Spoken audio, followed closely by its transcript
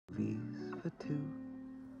two.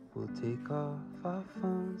 We'll take off our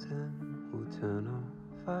phones and we'll turn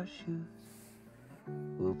off our shoes.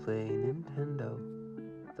 We'll play Nintendo,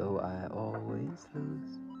 though I always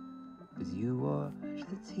lose. 'Cause you watch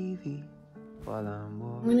the TV while I'm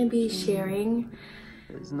gonna be sharing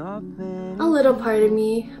There's not many a little part of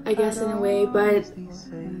me, I guess, in a way, but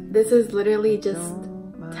this is literally just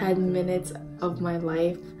 10 minutes of my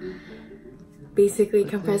life, basically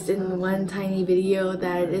compressed in one tiny video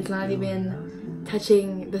that it's not even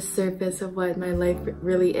touching the surface of what my life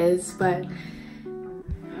really is. But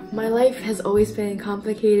my life has always been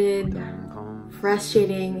complicated,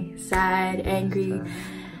 frustrating, sad, angry,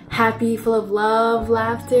 happy, full of love,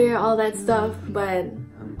 laughter, all that stuff, but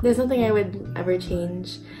there's nothing I would ever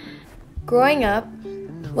change. Growing up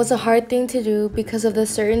was a hard thing to do because of the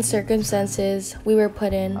certain circumstances we were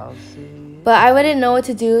put in, but I wouldn't know what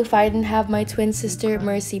to do if I didn't have my twin sister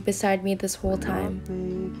Mercy beside me this whole time.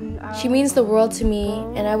 She means the world to me,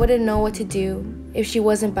 and I wouldn't know what to do if she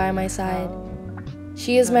wasn't by my side.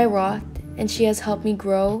 She is my rock, and she has helped me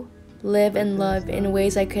grow, live, and love in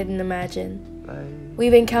ways I couldn't imagine.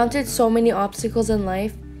 We've encountered so many obstacles in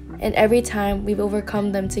life, and every time we've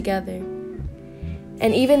overcome them together.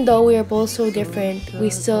 And even though we are both so different, we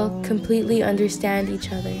still completely understand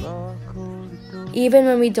each other. Even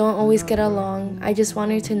when we don't always get along, I just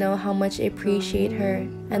want her to know how much I appreciate her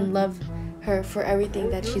and love her for everything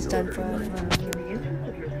that she's done for me.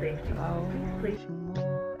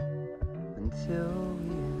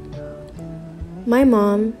 My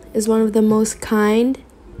mom is one of the most kind,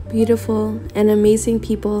 beautiful, and amazing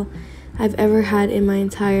people I've ever had in my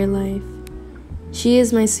entire life. She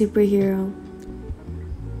is my superhero.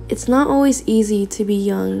 It's not always easy to be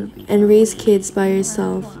young and raise kids by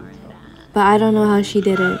yourself, but I don't know how she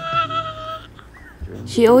did it.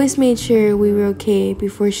 She always made sure we were okay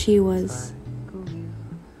before she was.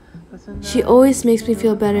 She always makes me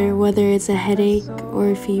feel better, whether it's a headache or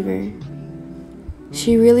a fever.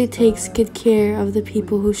 She really takes good care of the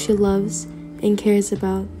people who she loves and cares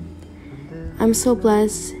about. I'm so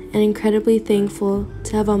blessed and incredibly thankful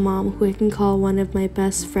to have a mom who I can call one of my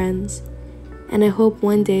best friends. And I hope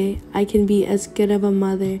one day I can be as good of a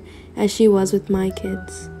mother as she was with my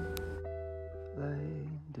kids.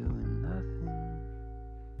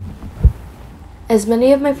 As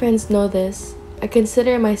many of my friends know this, I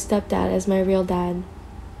consider my stepdad as my real dad.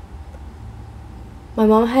 My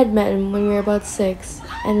mom had met him when we were about 6,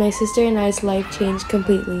 and my sister and I's life changed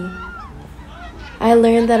completely. I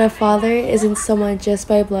learned that a father isn't someone just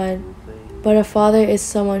by blood, but a father is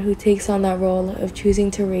someone who takes on that role of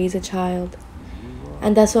choosing to raise a child.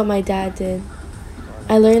 And that's what my dad did.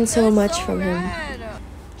 I learned so much from him.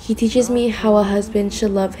 He teaches me how a husband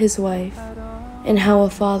should love his wife and how a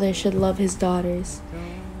father should love his daughters.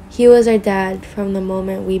 He was our dad from the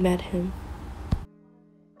moment we met him.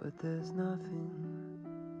 But there's nothing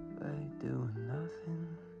like doing nothing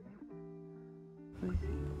with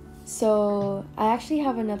you. So, I actually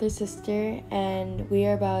have another sister, and we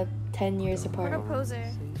are about 10 years apart. What a poser.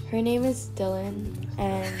 Her name is Dylan,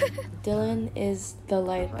 and Dylan is the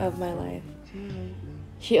light of my life.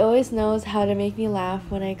 She always knows how to make me laugh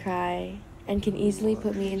when I cry, and can easily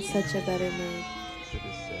put me in such a better mood.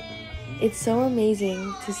 It's so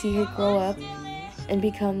amazing to see her grow up and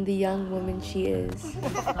become the young woman she is.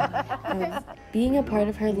 Being a part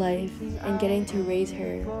of her life and getting to raise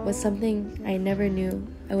her was something I never knew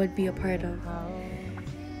I would be a part of.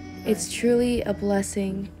 It's truly a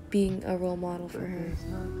blessing being a role model for her.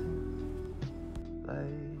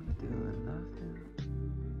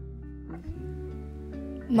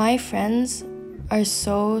 My friends are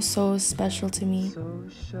so special to me.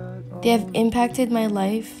 They have impacted my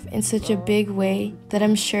life in such a big way that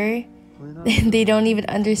I'm sure they don't even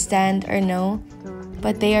understand or know,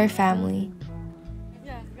 but they are family.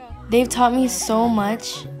 They've taught me so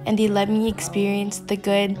much, and they let me experience the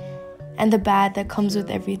good and the bad that comes with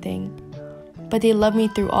everything. But they love me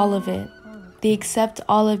through all of it. They accept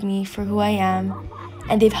all of me for who I am,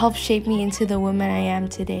 and they've helped shape me into the woman I am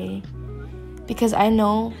today. Because I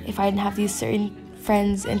know if I didn't have these certain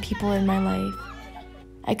friends and people in my life,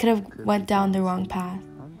 I could have went down the wrong path.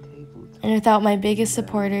 And without my biggest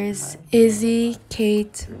supporters, Izzy,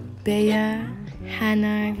 Kate, Bea,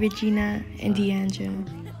 Hannah, Regina, and Deandra,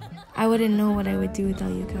 I wouldn't know what I would do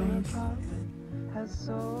without you guys.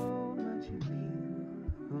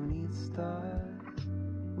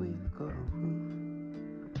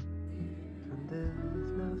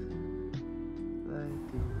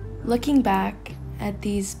 Looking back at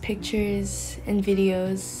these pictures and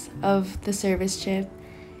videos of the service trip,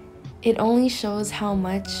 it only shows how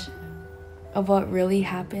much of what really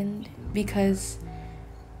happened, because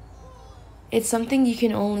it's something you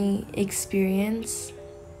can only experience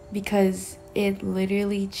because it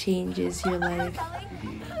literally changes your life.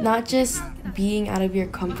 Not just being out of your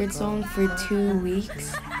comfort zone for 2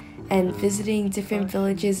 weeks and visiting different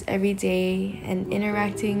villages every day and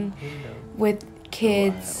interacting with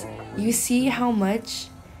kids, you see how much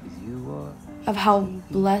of how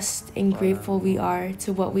blessed and grateful we are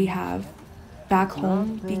to what we have back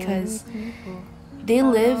home, because they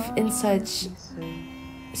live in such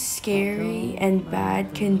scary and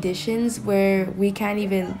bad conditions where we can't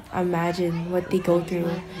even imagine what they go through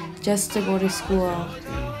just to go to school,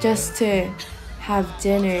 just to have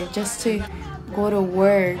dinner, just to go to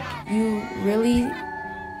work. You really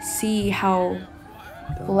see how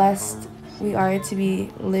blessed we are to be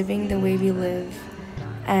living the way we live,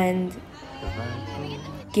 and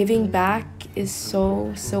giving back is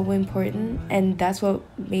so important, and that's what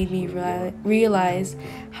made me realize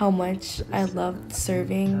how much I loved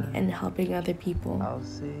serving and helping other people. I'll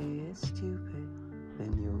say it's stupid,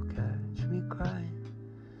 then you'll catch me crying.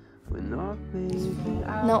 We're not making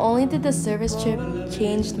out. Not only did the service trip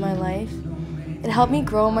change my life, it helped me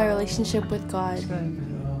grow my relationship with God.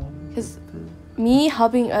 Because me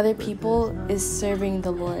helping other people is serving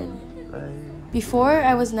the Lord. Before,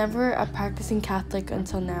 I was never a practicing Catholic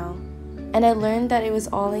until now. And I learned that it was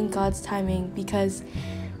all in God's timing, because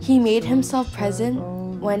He made Himself present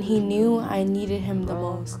when He knew I needed Him the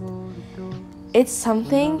most. It's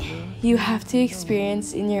something you have to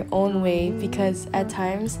experience in your own way, because at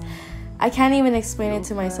times, I can't even explain it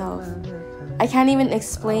to myself. I can't even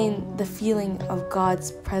explain the feeling of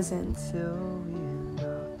God's presence.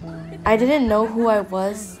 I didn't know who I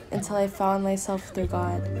was until I found myself through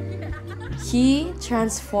God. He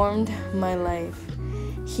transformed my life.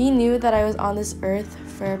 He knew that I was on this earth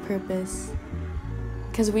for a purpose,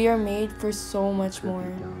 because we are made for so much more.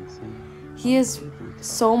 He is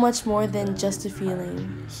so much more than just a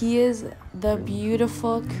feeling. He is the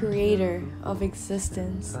beautiful creator of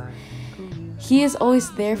existence. He is always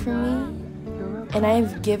there for me, and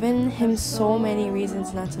I've given Him so many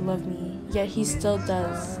reasons not to love me, yet He still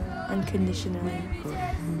does, unconditionally.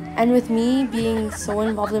 And with me being so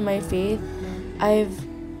involved in my faith, I've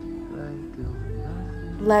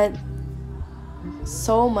let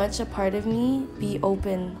so much a part of me be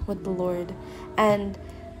open with the Lord, and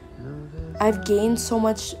I've gained so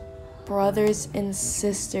much brothers and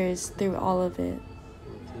sisters through all of it.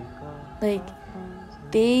 Like,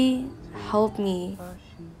 they help me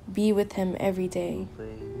be with Him every day.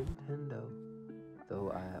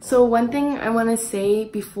 So one thing I want to say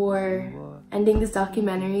before ending this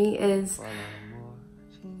documentary is,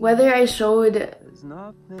 whether I showed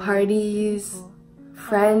parties,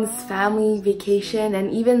 friends, family, vacation,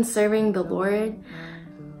 and even serving the Lord,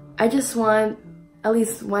 I just want at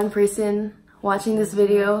least one person watching this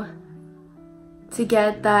video to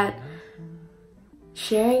get that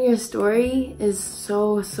sharing your story is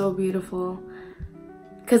so beautiful.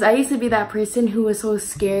 Because I used to be that person who was so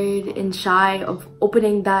scared and shy of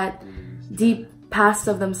opening that deep past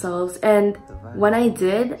of themselves, and when I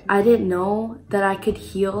did, I didn't know that I could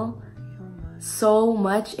heal so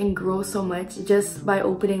much and grow so much just by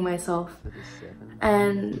opening myself.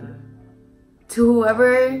 And to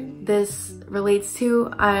whoever this relates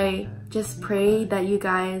to, I just pray that you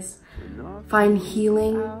guys find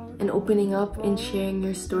healing and opening up and sharing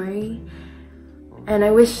your story. And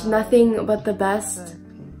I wish nothing but the best,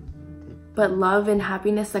 but love and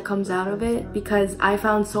happiness that comes out of it, because I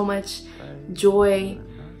found so much joy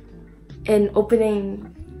in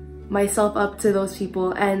opening myself up to those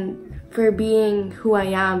people and for being who I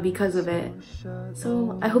am because of it.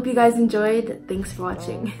 So I hope you guys enjoyed. Thanks for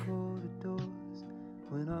watching.